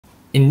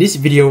In this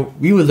video,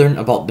 we will learn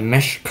about the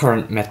mesh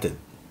current method.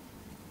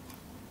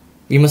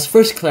 We must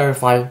first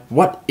clarify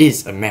what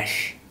is a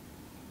mesh.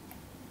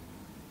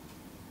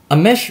 A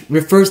mesh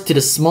refers to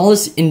the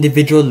smallest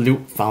individual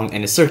loop found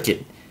in a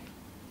circuit.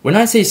 When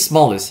I say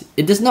smallest,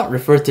 it does not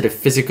refer to the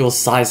physical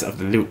size of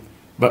the loop,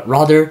 but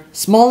rather,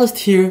 smallest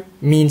here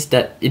means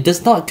that it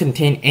does not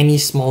contain any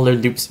smaller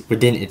loops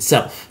within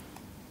itself.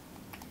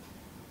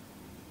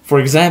 For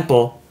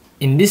example,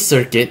 in this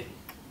circuit,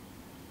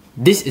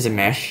 this is a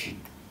mesh,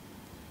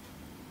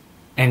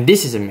 and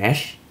this is a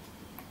mesh,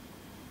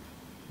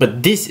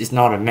 but this is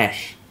not a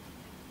mesh.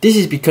 This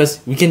is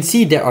because we can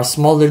see there are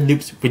smaller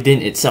loops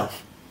within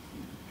itself.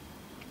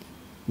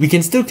 We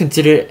can still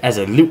consider it as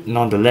a loop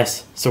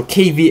nonetheless, so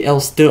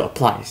KVL still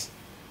applies.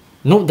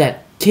 Note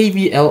that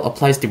KVL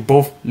applies to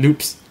both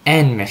loops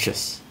and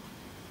meshes.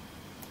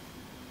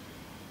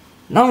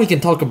 Now we can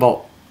talk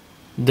about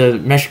the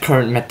mesh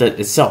current method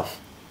itself.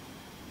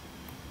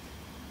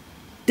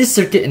 This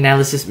circuit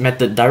analysis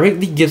method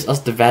directly gives us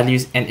the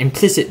values and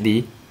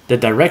implicitly the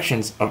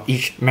directions of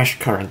each mesh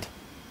current.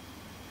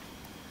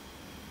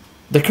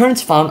 The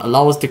currents found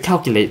allow us to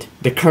calculate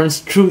the currents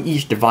through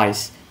each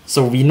device,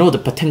 so we know the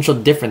potential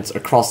difference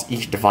across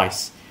each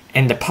device,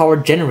 and the power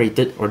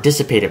generated or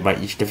dissipated by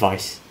each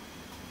device.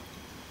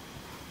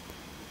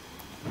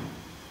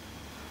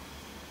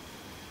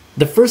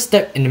 The first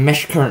step in the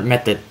mesh current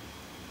method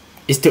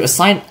is to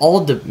assign all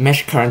the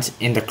mesh currents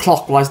in the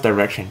clockwise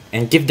direction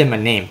and give them a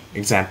name,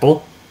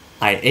 example,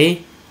 IA,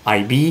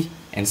 IB,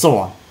 and so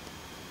on.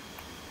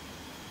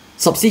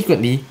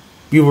 Subsequently,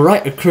 we will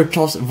write a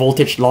Kirchhoff's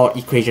voltage law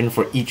equation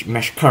for each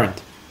mesh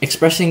current,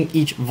 expressing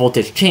each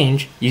voltage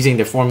change using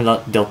the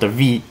formula delta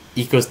V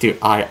equals to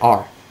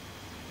IR.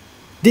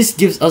 This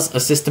gives us a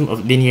system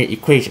of linear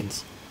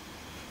equations.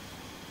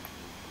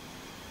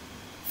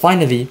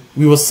 Finally,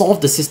 we will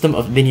solve the system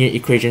of linear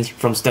equations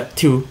from step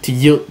 2 to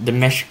yield the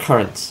mesh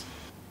currents.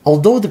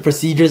 Although the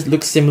procedures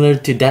look similar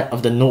to that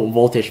of the node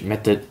voltage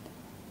method,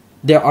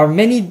 there are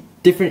many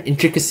different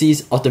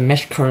intricacies of the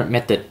mesh current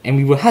method, and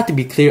we will have to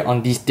be clear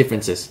on these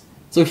differences.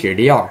 So here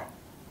they are.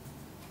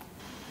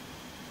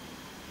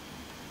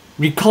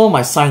 Recall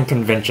my sign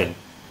convention.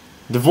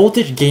 The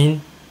voltage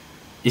gain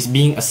is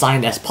being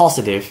assigned as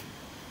positive,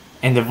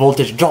 and the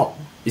voltage drop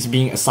is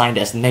being assigned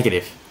as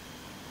negative.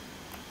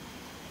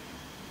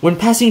 When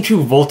passing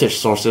through voltage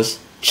sources,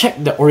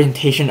 check the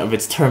orientation of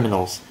its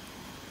terminals.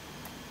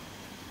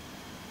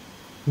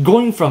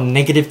 Going from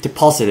negative to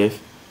positive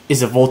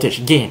is a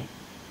voltage gain,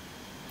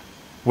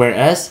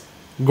 whereas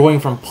going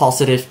from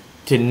positive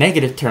to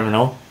negative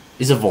terminal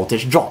is a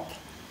voltage drop.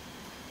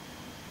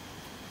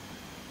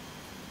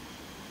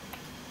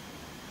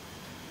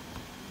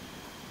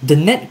 The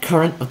net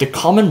current of the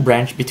common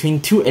branch between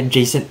two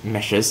adjacent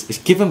meshes is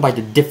given by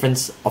the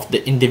difference of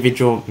the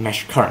individual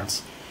mesh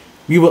currents.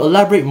 We will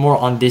elaborate more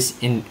on this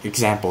in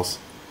examples.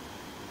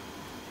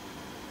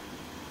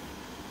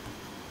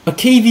 A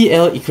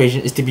KVL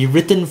equation is to be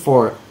written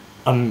for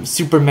a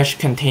supermesh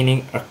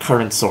containing a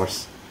current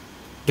source.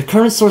 The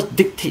current source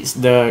dictates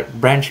the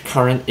branch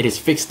current it is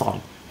fixed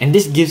on, and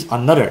this gives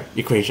another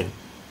equation.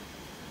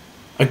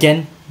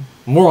 Again,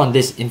 more on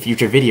this in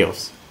future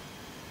videos.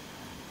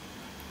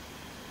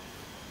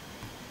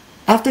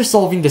 After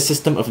solving the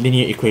system of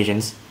linear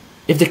equations,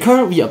 if the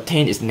current we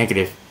obtain is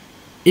negative,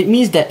 it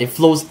means that it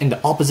flows in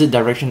the opposite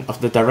direction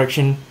of the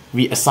direction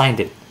we assigned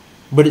it,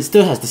 but it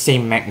still has the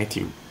same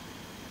magnitude.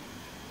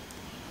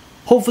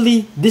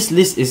 Hopefully, this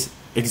list is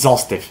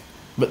exhaustive,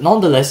 but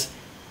nonetheless,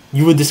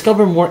 you will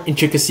discover more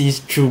intricacies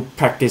through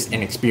practice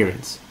and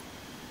experience.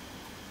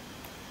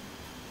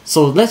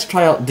 So let's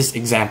try out this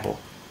example.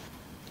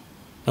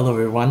 Hello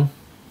everyone,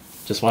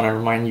 just want to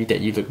remind you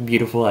that you look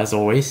beautiful as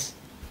always.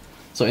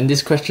 So in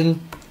this question,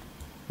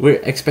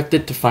 we're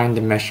expected to find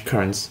the mesh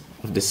currents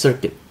of the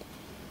circuit.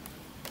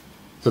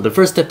 So the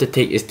first step to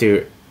take is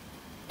to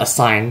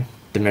assign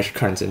the mesh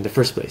currents in the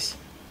first place.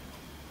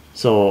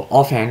 So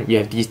offhand, we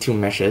have these two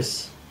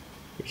meshes,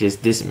 which is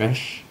this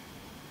mesh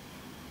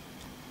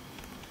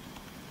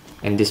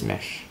and this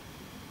mesh.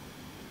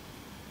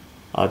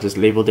 I'll just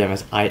label them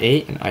as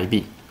IA and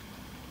IB.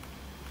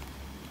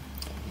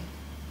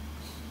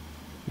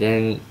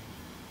 Then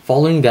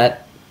following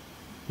that,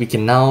 we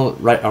can now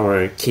write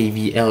our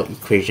KVL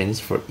equations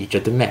for each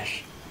of the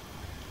mesh.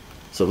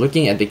 So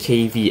looking at the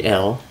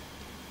KVL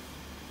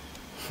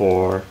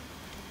for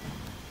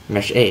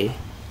mesh A.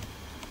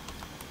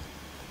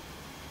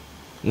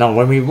 Now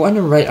when we want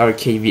to write our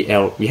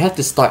KVL, we have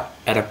to start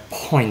at a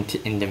point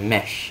in the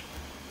mesh.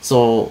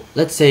 So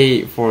let's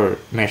say for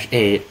mesh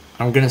A,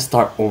 I'm gonna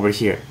start over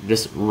here,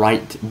 just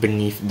right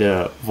beneath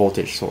the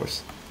voltage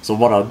source. So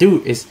what I'll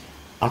do is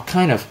I'll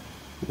kind of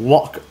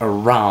walk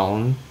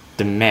around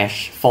the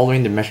mesh,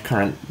 following the mesh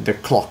current, the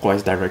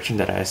clockwise direction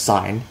that I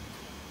assigned,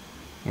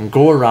 and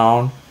go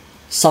around,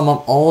 sum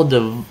up all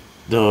the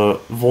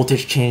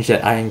voltage change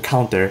that I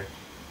encounter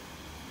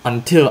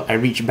until I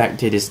reach back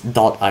to this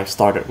dot I've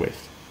started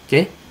with.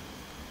 Okay?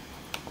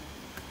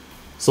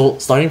 So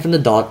starting from the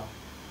dot,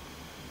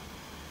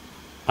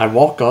 I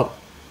walk up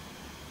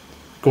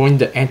going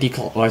the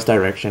anti-clockwise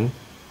direction,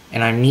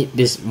 and I meet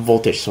this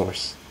voltage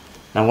source.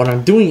 Now what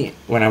I'm doing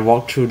when I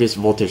walk through this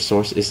voltage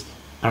source is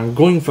I'm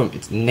going from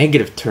its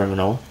negative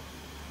terminal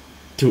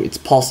to its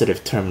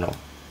positive terminal,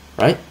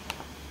 right?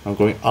 I'm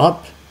going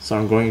up, so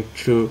I'm going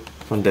through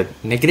from the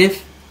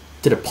negative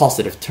to the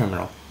positive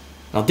terminal.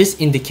 Now this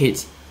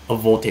indicates a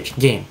voltage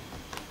gain.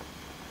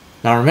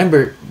 Now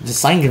remember, the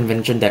sign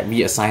convention that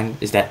we assign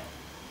is that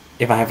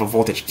if I have a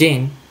voltage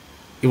gain,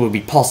 it will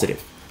be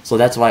positive. So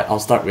that's why I'll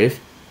start with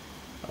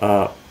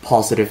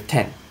positive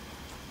 10.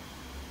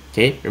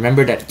 Okay,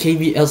 remember that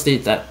KVL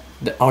states that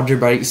the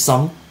algebraic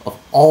sum of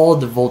all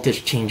the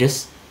voltage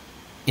changes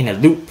in a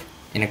loop,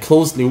 in a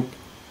closed loop,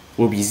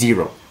 will be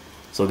 0.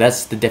 So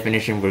that's the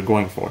definition we're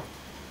going for.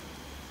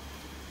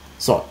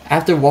 So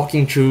after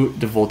walking through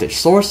the voltage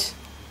source,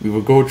 we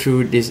will go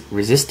through this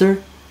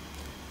resistor.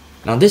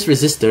 Now this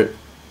resistor,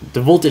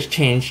 the voltage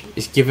change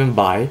is given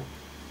by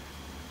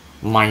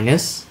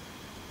minus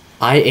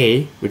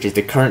IA, which is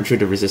the current through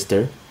the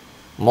resistor,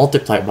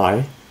 multiplied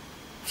by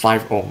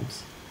 5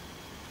 ohms.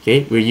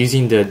 Okay, we're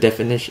using the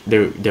definition,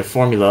 the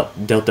formula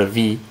delta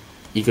V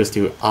equals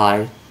to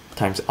I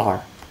times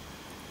R.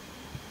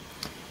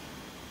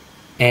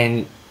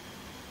 And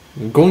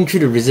going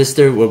through the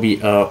resistor will be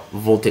a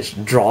voltage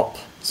drop,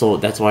 so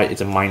that's why it's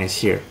a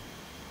minus here.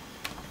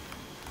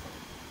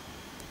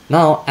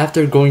 Now,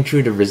 after going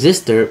through the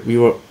resistor, we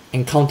will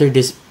encounter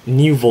this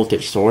new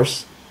voltage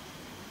source,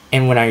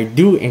 and when I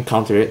do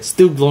encounter it,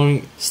 still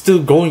going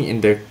in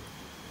the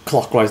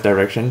clockwise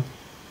direction,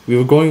 we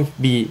will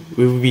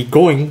be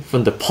going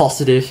from the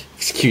positive,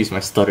 excuse my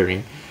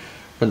stuttering,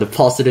 from the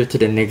positive to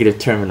the negative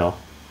terminal.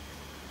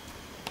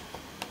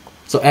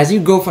 So as you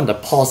go from the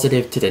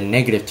positive to the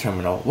negative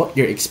terminal, what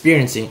you're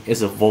experiencing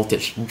is a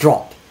voltage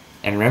drop.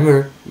 And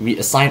remember, we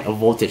assign a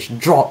voltage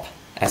drop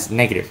as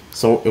negative,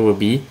 so it will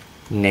be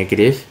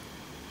negative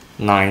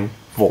 9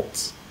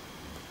 volts.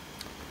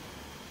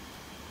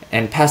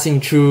 And passing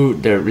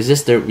through the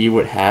resistor, we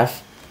would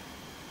have,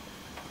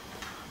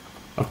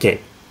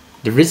 okay,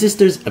 the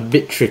resistor is a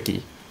bit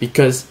tricky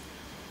because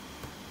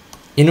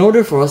in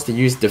order for us to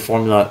use the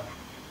formula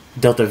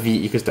delta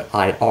V equals to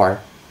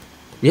IR,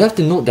 we have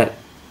to note that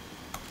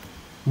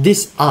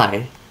this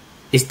I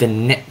is the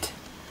net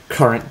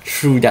current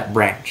through that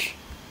branch.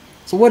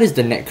 So what is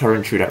the net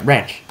current through that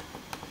branch?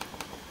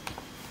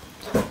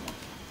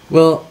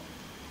 Well,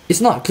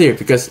 it's not clear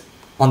because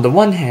on the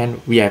one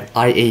hand we have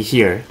IA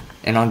here,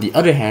 and on the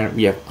other hand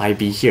we have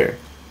IB here.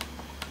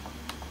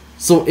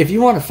 So if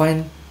you want to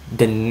find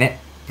the net,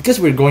 because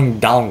we're going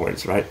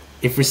downwards, right?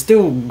 If we're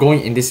still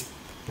going in this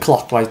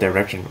clockwise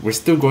direction, we're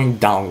still going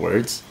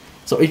downwards.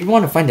 So if you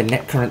want to find the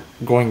net current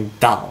going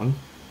down,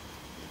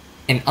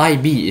 and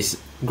IB is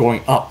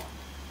going up,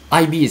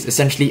 IB is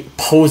essentially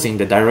opposing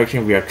the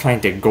direction we are trying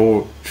to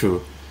go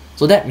through.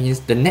 So that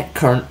means the net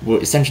current will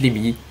essentially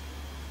be,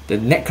 the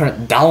net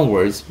current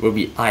downwards will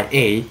be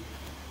IA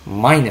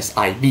minus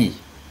IB.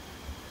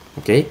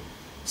 Okay,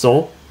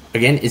 so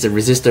again, it's a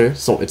resistor,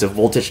 so it's a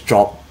voltage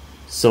drop.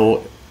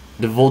 So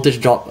the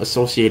voltage drop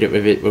associated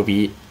with it will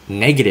be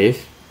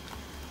negative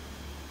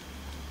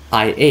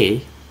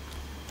IA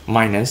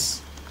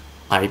minus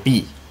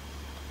IB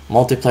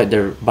multiplied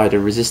by the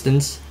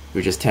resistance,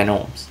 which is 10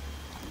 ohms,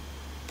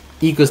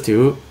 equals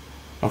to,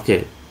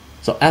 okay,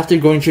 so after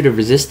going through the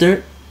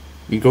resistor,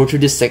 we go through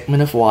this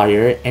segment of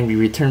wire and we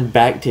return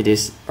back to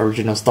this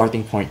original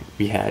starting point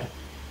we had.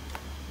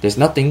 There's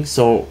nothing,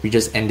 so we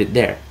just end it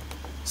there.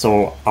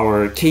 So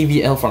our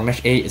KVL for mesh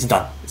A is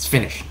done, it's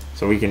finished.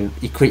 So we can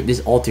equate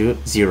this all to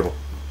 0.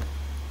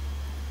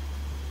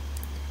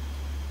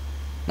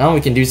 Now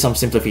we can do some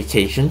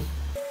simplification.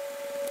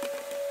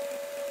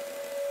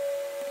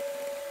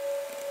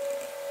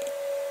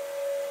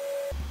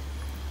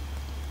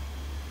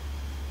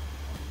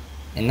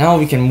 And now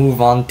we can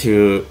move on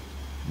to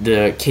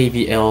the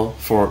KVL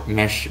for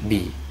mesh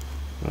B.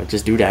 I'll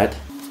just do that.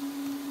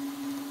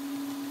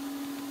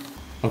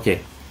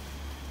 Okay.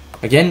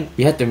 Again,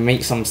 we had to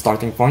make some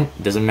starting point.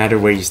 Doesn't matter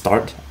where you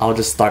start. I'll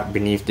just start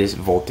beneath this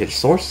voltage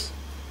source.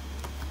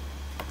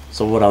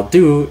 So what I'll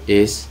do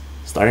is,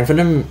 starting from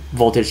the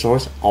voltage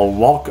source, I'll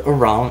walk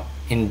around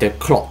in the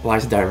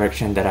clockwise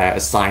direction that I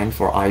assigned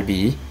for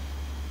IB.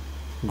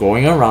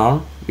 Going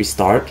around, we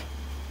start.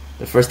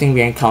 The first thing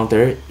we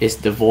encounter is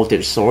the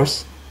voltage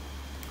source.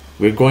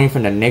 We're going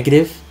from the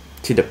negative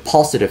to the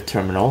positive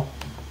terminal,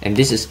 and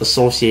this is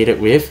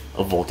associated with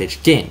a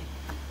voltage gain.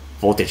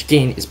 Voltage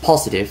gain is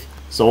positive,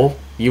 so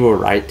you will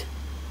write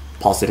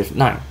positive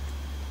 9.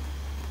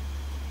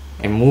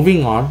 And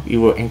moving on, we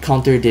will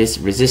encounter this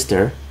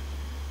resistor.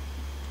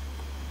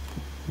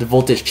 The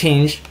voltage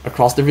change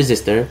across the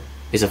resistor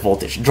is a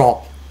voltage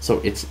drop, so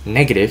it's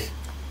negative,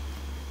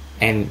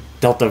 and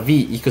delta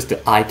V equals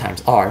to I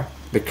times R.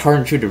 The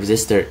current through the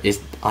resistor is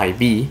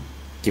IB,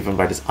 given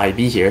by this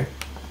IB here.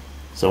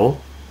 So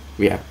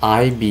we have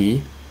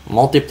IB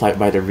multiplied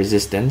by the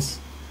resistance,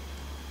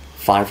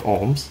 5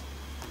 ohms.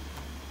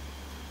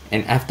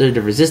 And after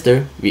the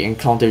resistor, we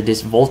encounter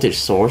this voltage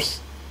source.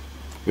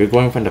 We're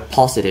going from the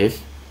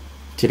positive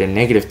to the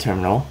negative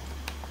terminal.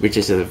 which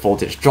is a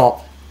voltage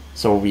drop,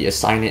 so we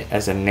assign it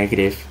as a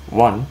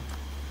 -1.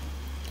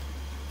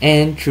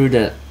 And through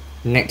the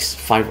next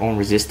 5 ohm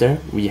resistor,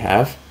 we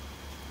have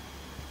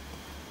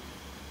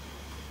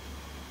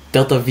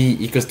delta V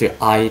equals to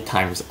I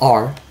times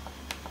R.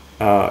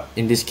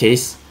 In this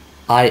case,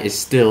 I is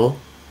still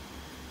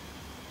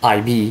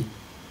IB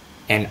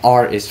and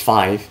R is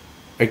 5.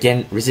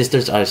 Again,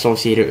 resistors are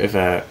associated with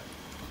a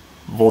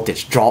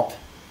voltage drop,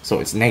 so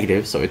it's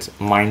negative, so it's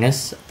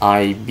minus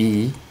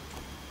IB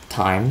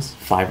times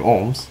 5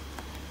 ohms.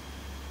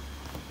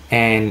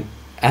 And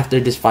after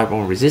this 5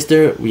 ohm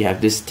resistor, we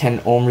have this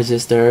 10 ohm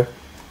resistor.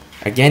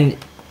 Again,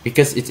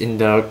 because it's in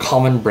the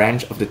common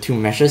branch of the two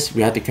meshes,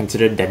 we have to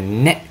consider the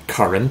net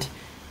current.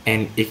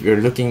 And if we're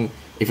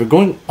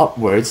going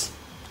upwards,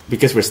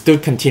 because we're still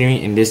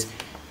continuing in this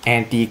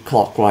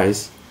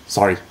anti-clockwise,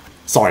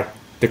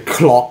 the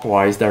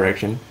clockwise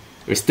direction,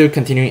 we're still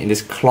continuing in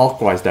this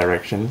clockwise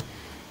direction.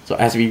 So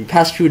as we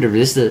pass through the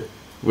resistor,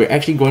 we're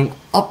actually going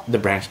up the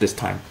branch this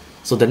time.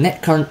 So the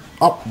net current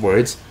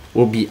upwards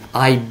will be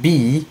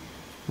IB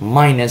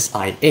minus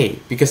IA.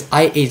 Because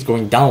IA is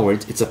going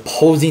downwards, it's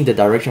opposing the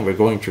direction we're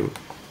going through.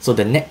 So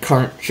the net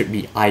current should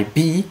be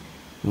IB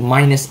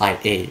minus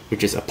IA,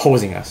 which is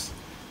opposing us.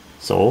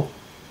 So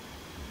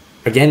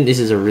again, this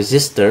is a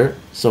resistor,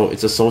 so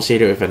it's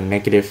associated with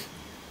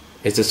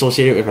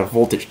a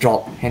voltage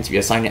drop, hence we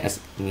assign it as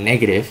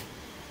negative.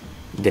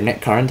 The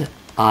net current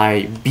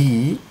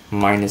IB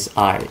minus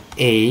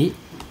IA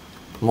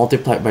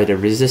multiplied by the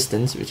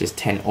resistance, which is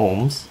 10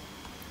 ohms,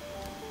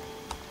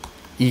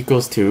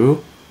 equals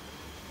to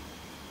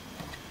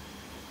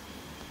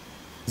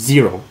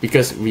 0,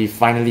 because we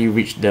finally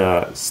reached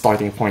the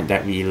starting point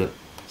that we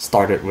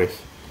started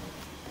with.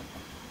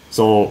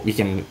 So we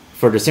can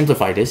further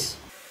simplify this.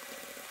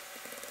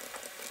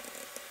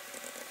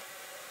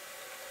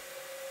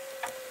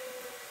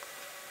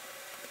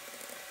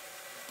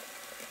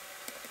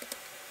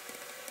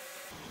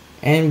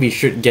 And we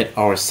should get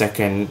our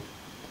second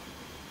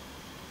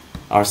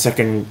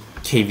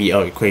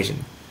KVL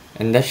equation.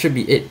 And that should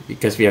be it,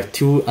 because we have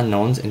 2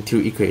 unknowns and 2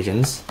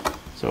 equations.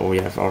 So we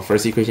have our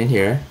first equation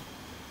here,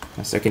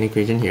 our second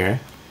equation here.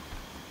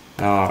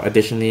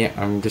 Additionally,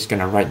 I'm just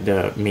gonna write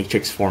the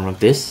matrix form of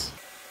this.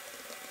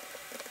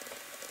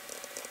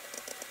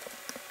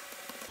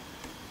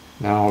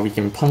 Now we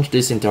can punch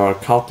this into our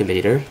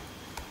calculator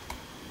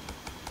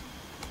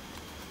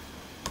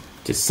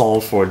to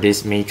solve for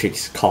this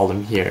matrix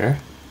column here.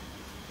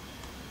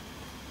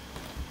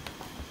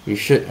 We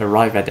should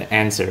arrive at the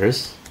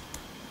answers.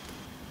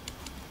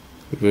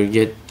 We will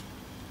get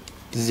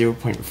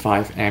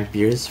 0.5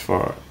 amperes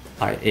for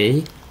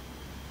IA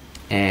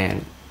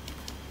and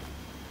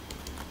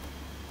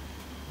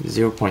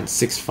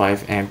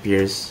 0.65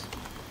 amperes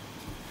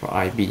for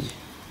IB.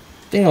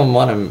 I think I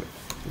want to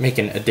make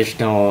an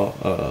additional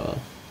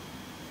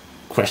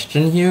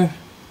question here,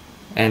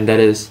 and that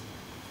is,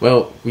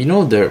 well, we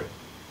know the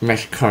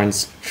mesh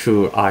currents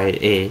through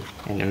IA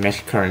and the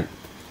mesh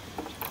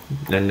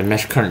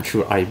current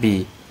through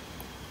IB,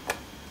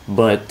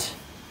 but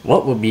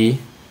what would be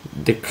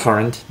the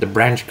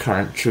branch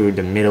current through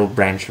the middle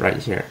branch right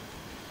here?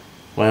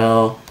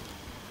 Well,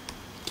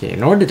 okay,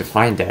 in order to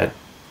find that,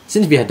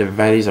 since we had the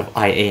values of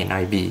IA and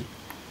IB,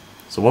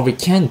 so what we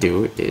can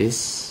do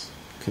is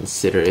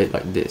consider it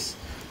like this.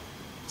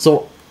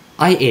 So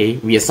IA,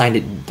 we assigned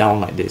it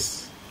down like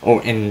this. Oh,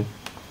 and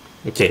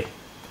okay,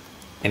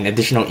 an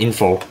additional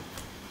info,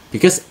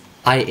 because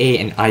IA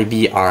and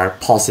IB are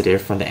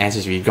positive from the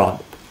answers we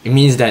got, it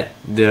means that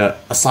the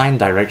assigned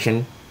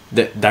direction,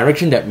 the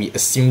direction that we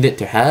assumed it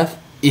to have,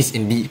 is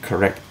indeed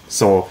correct.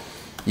 So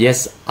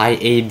yes,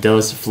 IA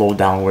does flow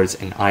downwards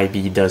and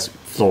IB does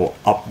flow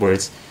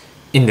upwards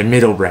in the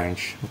middle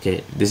branch.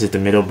 Okay, this is the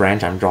middle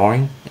branch I'm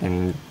drawing,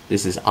 and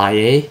this is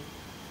IA.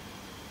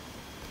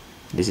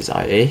 This is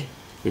IA,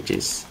 which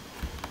is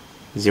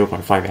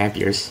 0.5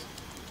 amperes,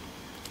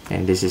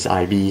 and this is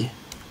IB,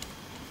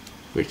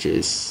 which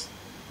is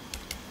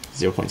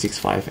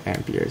 0.65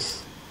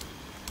 amperes.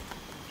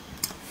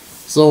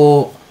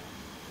 So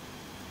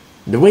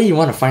the way you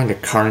want to find the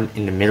current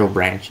in the middle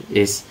branch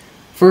is,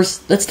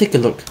 first, let's take a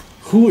look.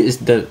 Who is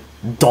the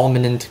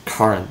dominant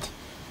current?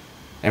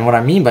 And what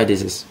I mean by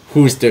this is,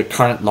 who is the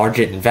current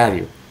larger in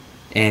value?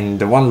 And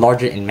the one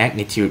larger in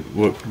magnitude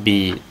would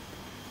be,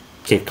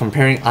 okay,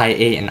 comparing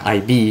IA and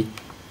IB,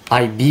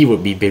 IB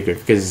would be bigger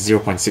because it's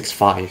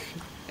 0.65,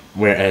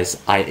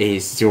 whereas IA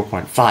is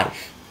 0.5.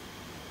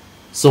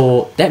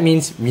 So that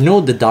means we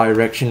know the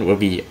direction will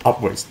be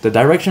upwards. The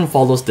direction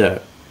follows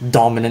the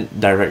dominant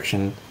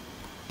direction,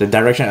 the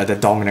direction of the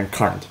dominant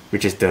current,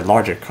 which is the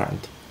larger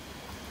current.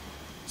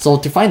 So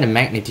to find the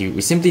magnitude,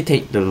 we simply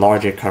take the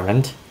larger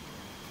current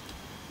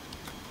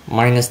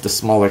minus the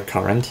smaller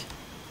current,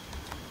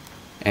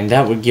 and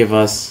that would give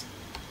us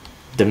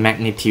the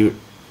magnitude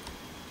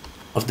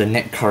of the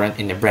net current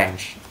in the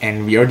branch.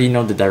 And we already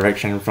know the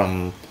direction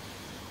from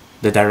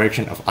the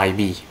direction of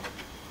IB.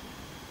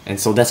 And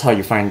so that's how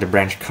you find the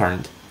branch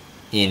current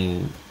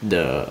in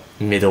the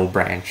middle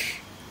branch.